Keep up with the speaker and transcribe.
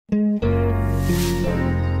I'm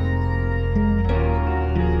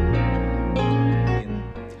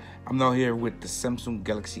now here with the Samsung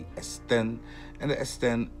Galaxy S10, and the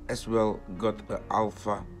S10 as well got an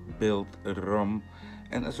alpha build ROM,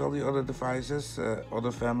 and as well the other devices,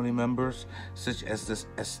 other family members such as this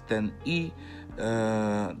S10e,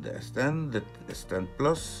 the S10, the S10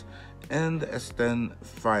 Plus, and the S10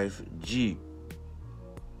 5G.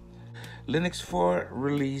 Linux 4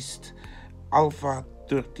 released Alpha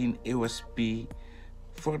 13 Aosp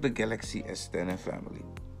for the Galaxy S10 and family.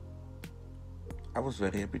 I was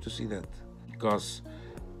very happy to see that, because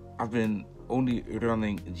I've been only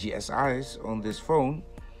running GSIs on this phone,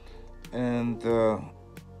 and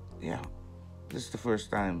yeah, this is the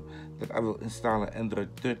first time that I will install an Android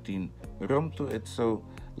 13 ROM to it. So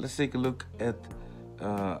let's take a look at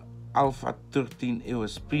Alpha 13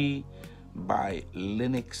 Aosp by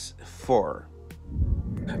Linux 4.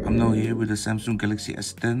 I'm now here with the Samsung Galaxy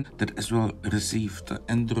S10 that as well received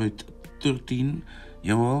Android 13.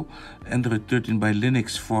 Jawel, Android 13 by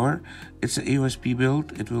Linux 4. It's an Aosp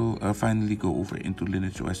build. It will finally go over into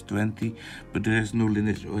LineageOS 20, but there is no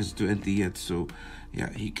LineageOS 20 yet, so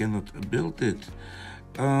yeah, he cannot build it.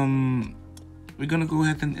 We're gonna go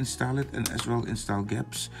ahead and install it, and as well install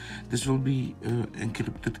gaps. This will be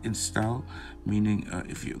encrypted install, meaning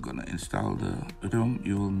if you're gonna install the ROM,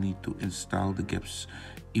 you will need to install the gaps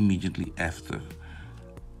immediately after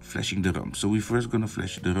flashing the ROM. So we're first gonna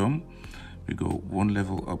flash the ROM. We go one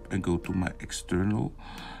level up and go to my external,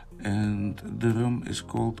 and the ROM is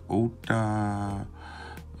called OTA.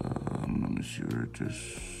 Let me see where it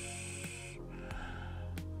is.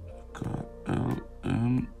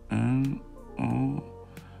 KLMNO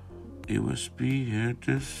Aosp. Here it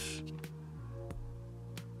is.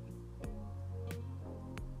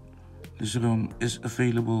 This ROM is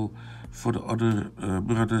available for the other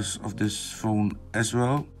brothers of this phone as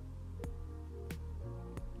well.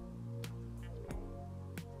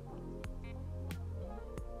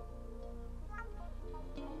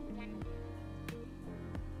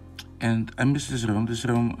 And I missed this ROM. This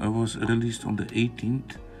ROM was released on the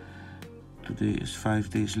 18th. Today is 5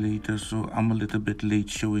 days later, so I'm a little bit late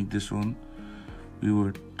showing this one. We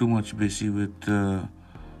were too much busy with other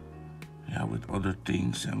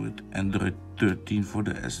things, and with Android 13 for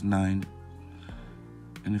the S9.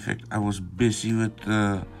 And in fact, I was busy with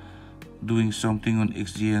doing something on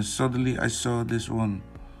XD, and suddenly I saw this one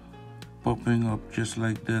popping up just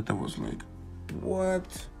like that. I was like,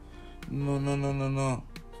 what? No.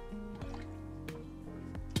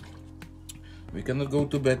 We cannot go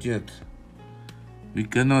to bed yet. We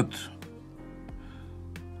cannot.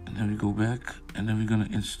 And then we go back, and then we're gonna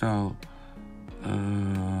install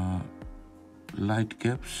Lite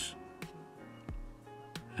gaps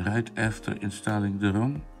right after installing the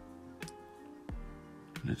ROM.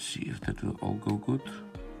 Let's see if that will all go good.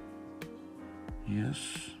 Yes,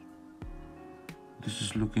 this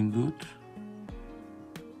is looking good.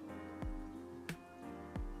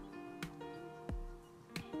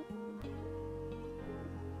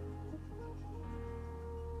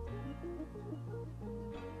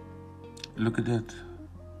 Look at that.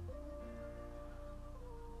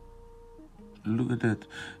 Look at that.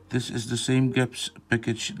 This is the same gaps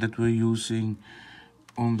package that we're using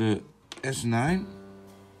on the S9.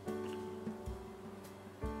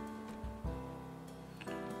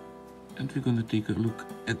 And we're gonna take a look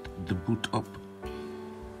at the boot up.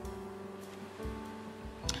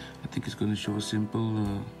 I think it's gonna show a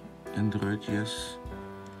simple Android, yes.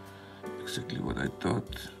 Exactly what I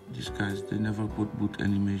thought. These guys, they never put boot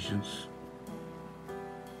animations.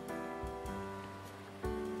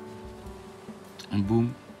 And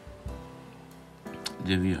boom,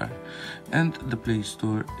 there we are. And the Play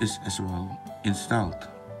Store is as well installed.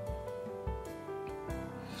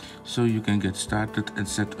 So you can get started and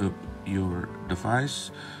set up your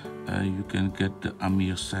device. You can get the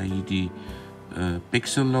Amir Saidi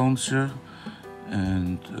Pixel Launcher,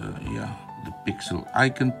 and yeah, the Pixel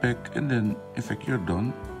Icon Pack, and then in fact you're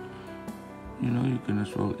done. You know, you can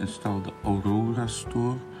as well install the Aurora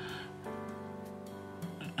Store,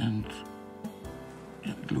 and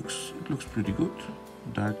yeah, it looks pretty good.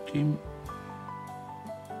 Dark theme.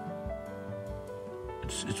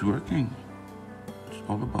 It's working. It's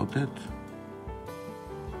all about that.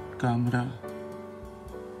 Camera.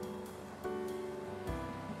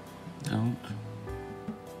 Down.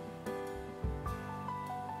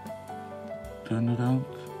 Turn around.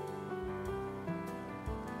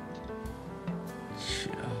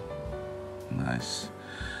 Yeah. Nice.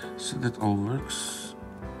 So that all works.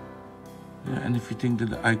 Yeah, and if you think that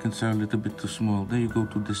the icons are a little bit too small, then you go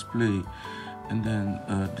to display and then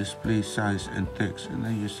display size and text, and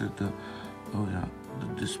then you set the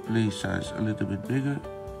display size a little bit bigger,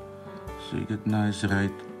 so you get nice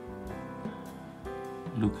right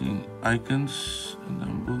looking icons, and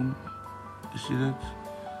then boom, you see that?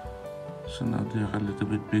 So now they're a little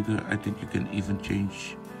bit bigger. I think you can even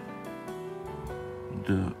change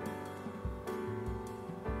the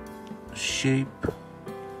shape,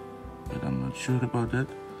 but I'm not sure about that.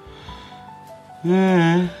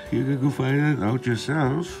 Yeah, you can go find that out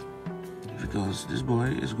yourself, because this boy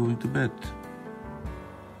is going to bed.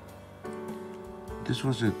 This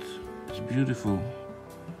was it. It's beautiful.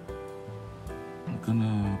 I'm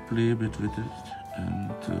gonna play a bit with it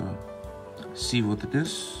and see what it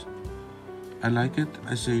is. I like it.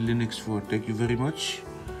 I say Linux 4, thank you very much.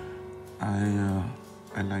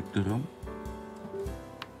 I like the ROM.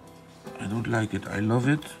 I don't like it, I love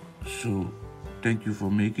it. So thank you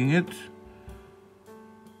for making it.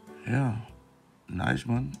 Yeah, nice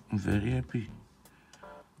man. I'm very happy.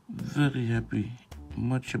 Very happy.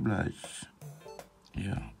 Much obliged.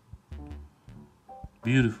 Yeah.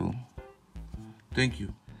 Beautiful. Thank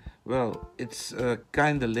you. Well, it's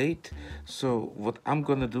kinda late, so what I'm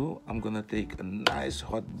gonna do, I'm gonna take a nice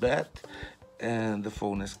hot bath, and the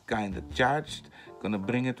phone is kinda charged. Gonna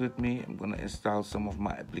bring it with me. I'm gonna install some of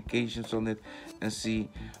my applications on it and see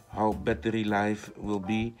how battery life will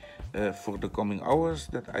be for the coming hours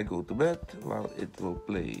that I go to bed, while it will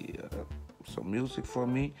play some music for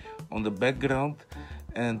me on the background.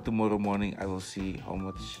 And tomorrow morning I will see how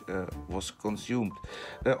much was consumed.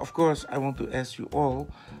 Of course, I want to ask you all,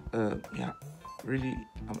 really,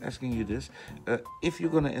 I'm asking you this. If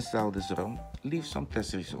you're gonna install this ROM, leave some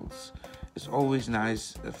test results. It's always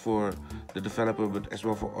nice for the developer, but as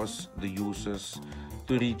well for us, the users,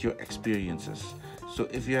 to read your experiences. So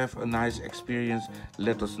if you have a nice experience,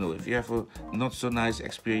 let us know. If you have a not so nice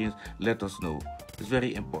experience, let us know. It's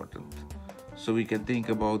very important, so we can think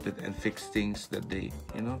about it and fix things that they,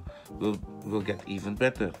 will get even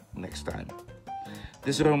better next time.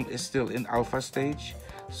 This ROM is still in alpha stage,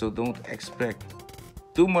 so don't expect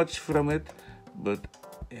too much from it. But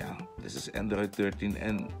yeah, this is Android 13,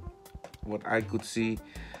 and what I could see,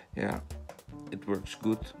 it works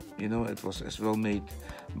good. It was as well made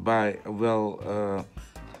by a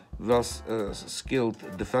skilled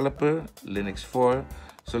developer, Linux 4.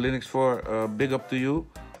 So Linux 4, big up to you.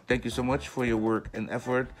 Thank you so much for your work and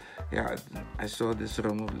effort. Yeah, I saw this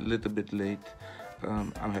ROM a little bit late.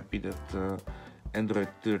 I'm happy that Android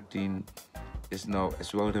 13 is now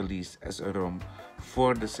as well released as a ROM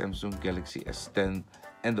for the Samsung Galaxy S10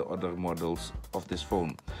 and the other models of this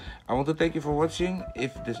phone. I want to thank you for watching.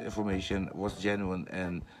 If this information was genuine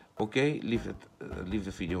and okay, leave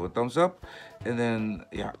the video a thumbs up, and then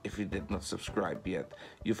if you did not subscribe yet,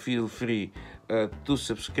 you feel free to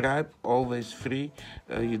subscribe. Always free.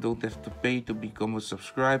 You don't have to pay to become a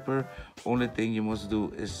subscriber. Only thing you must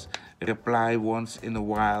do is reply once in a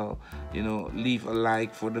while, leave a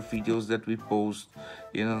like for the videos that we post,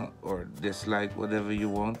 or dislike, whatever you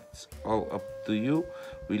want. It's all up to you.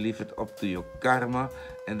 We leave it up to your karma.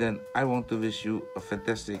 And then I want to wish you a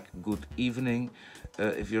fantastic good evening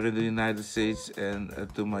if you're in the United States, and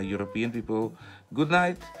to my European people, good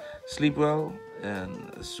night, sleep well,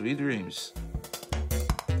 and sweet dreams.